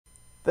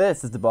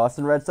This is the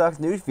Boston Red Sox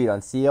newsfeed on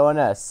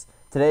CONS.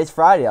 Today is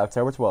Friday,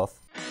 October 12th.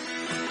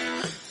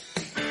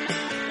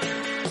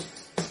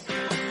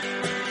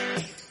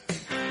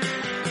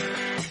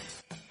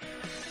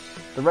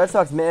 The Red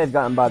Sox may have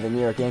gotten by the New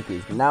York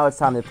Yankees, but now it's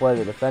time to play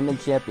the defending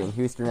champion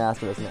Houston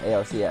Astros in the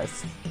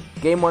ALCS.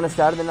 Game 1 is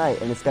Saturday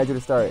night and is scheduled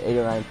to start at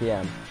 8:09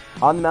 p.m.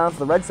 On the mound for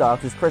the Red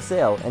Sox is Chris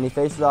Sale, and he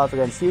faces off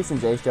against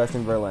Houston's ace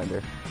Justin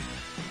Verlander.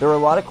 There were a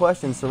lot of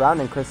questions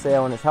surrounding Chris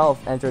Sale and his health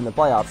entering the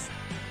playoffs,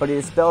 but he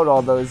dispelled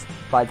all those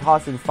by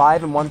tossing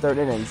 5 1/3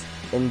 innings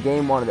in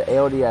Game 1 of the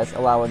ALDS,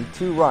 allowing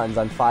 2 runs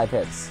on 5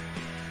 hits.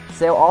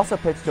 Sale also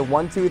pitched a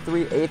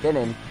 1-2-3 8th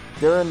inning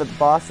during the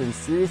Boston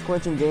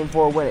series-clinching Game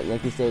 4 win at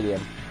Yankee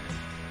Stadium.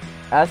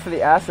 As for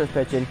the Astros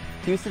pitching,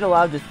 Houston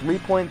allowed just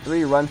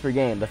 3.3 runs per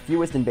game, the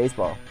fewest in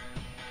baseball.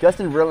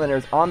 Justin Verlander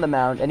is on the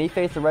mound, and he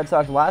faced the Red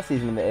Sox last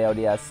season in the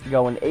ALDS,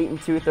 going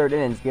 8 2/3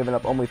 innings, giving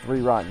up only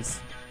 3 runs.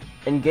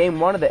 In Game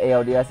 1 of the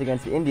ALDS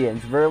against the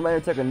Indians,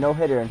 Verlander took a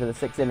no-hitter into the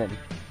 6th inning.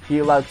 He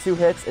allowed 2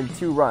 hits and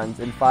 2 runs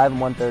in 5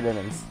 1/3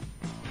 innings.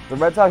 The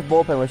Red Sox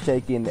bullpen was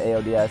shaky in the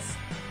ALDS.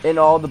 In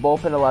all, the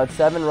bullpen allowed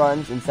 7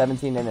 runs in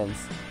 17 innings.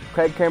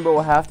 Craig Kimbrel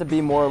will have to be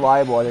more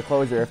reliable as a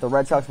closer if the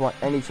Red Sox want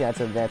any chance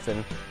of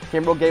advancing.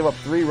 Kimbrel gave up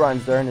 3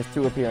 runs during his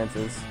 2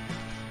 appearances.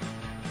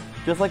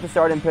 Just like the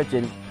starting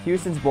pitching,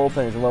 Houston's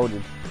bullpen is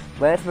loaded.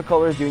 Lance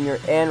McCullers Jr.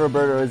 and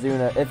Roberto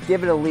Ozuna, if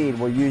given a lead,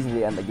 will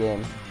usually end the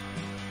game.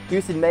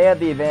 Houston may have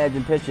the advantage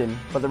in pitching,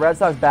 but the Red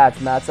Sox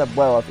bats match up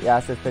well with the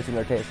Astros pitching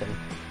rotation.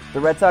 The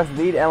Red Sox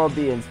lead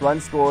MLB in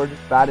runs scored,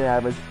 batting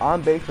average,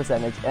 on-base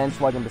percentage, and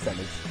slugging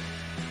percentage.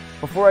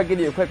 Before I give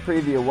you a quick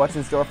preview of what's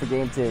in store for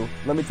Game 2,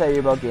 let me tell you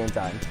about Game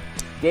Time.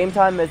 Game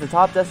Time is the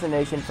top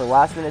destination for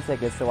last-minute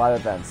tickets to live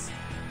events.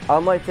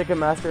 Unlike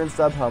Ticketmaster and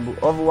StubHub, who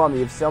overwhelm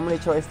you with so many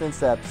choices and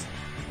steps,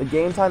 the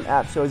Game Time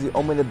app shows you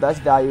only the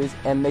best values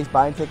and makes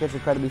buying tickets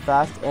incredibly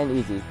fast and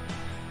easy.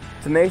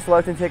 To make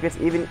selecting tickets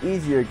even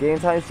easier, Game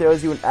Time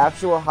shows you an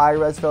actual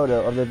high-res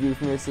photo of the view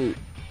from your seat.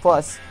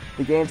 Plus,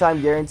 the Game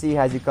Time guarantee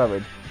has you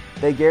covered.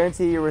 They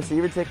guarantee you'll receive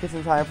your tickets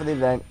in time for the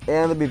event,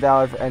 and they'll be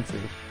valid for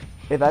entry.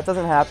 If that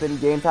doesn't happen,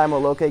 Game Time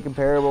will locate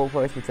comparable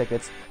replacement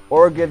tickets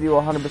or give you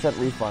a 100%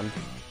 refund.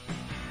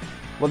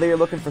 Whether you're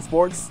looking for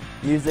sports,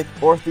 music,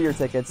 or theater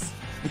tickets,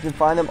 you can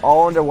find them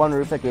all under one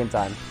roof at Game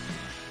Time.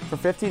 For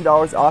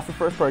 $15 off your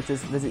first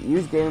purchase, visit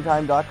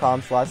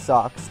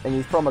usegametime.com/socks and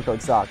use promo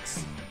code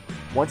SOCKS.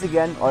 Once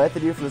again, all you have to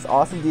do for this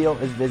awesome deal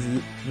is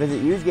visit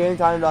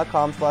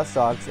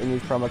usegametime.com/socks and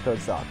use promo code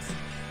SOCKS.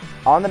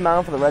 On the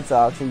mound for the Red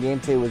Sox in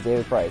Game 2 was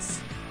David Price.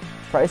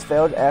 Price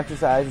failed to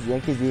exercise his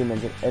Yankees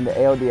demons in the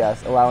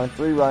ALDS, allowing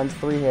 3 runs,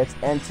 3 hits,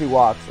 and 2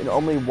 walks in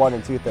only 1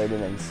 2/3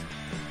 innings.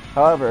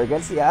 However,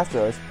 against the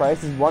Astros,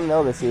 Price is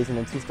 1-0 this season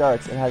in 2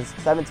 starts and has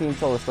 17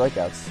 total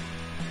strikeouts.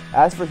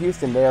 As for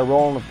Houston, they are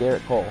rolling with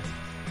Garrett Cole.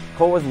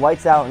 Cole was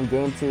lights out in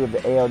Game 2 of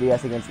the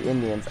ALDS against the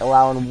Indians,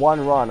 allowing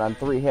 1 run on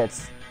 3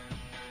 hits,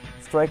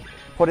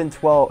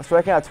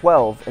 striking out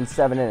 12 in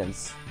 7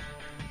 innings.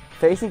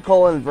 Facing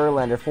Cole and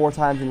Verlander 4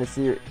 times in the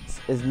series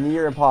is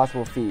near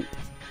impossible feat,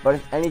 but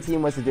if any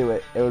team was to do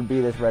it, it would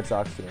be this Red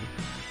Sox team.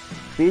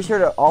 Be sure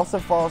to also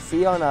follow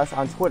CONS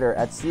on Twitter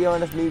at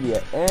CONS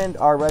Media and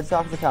our Red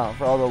Sox account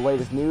for all the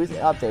latest news and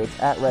updates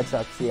at Red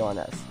Sox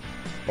CONS.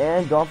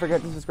 And don't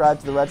forget to subscribe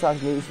to the Red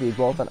Sox newsfeed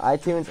both on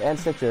iTunes and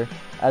Stitcher,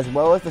 as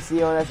well as the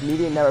CONS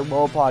Media Network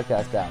mobile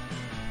podcast app.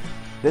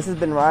 This has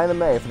been Ryan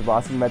LeMay for the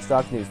Boston Red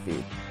Sox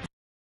newsfeed.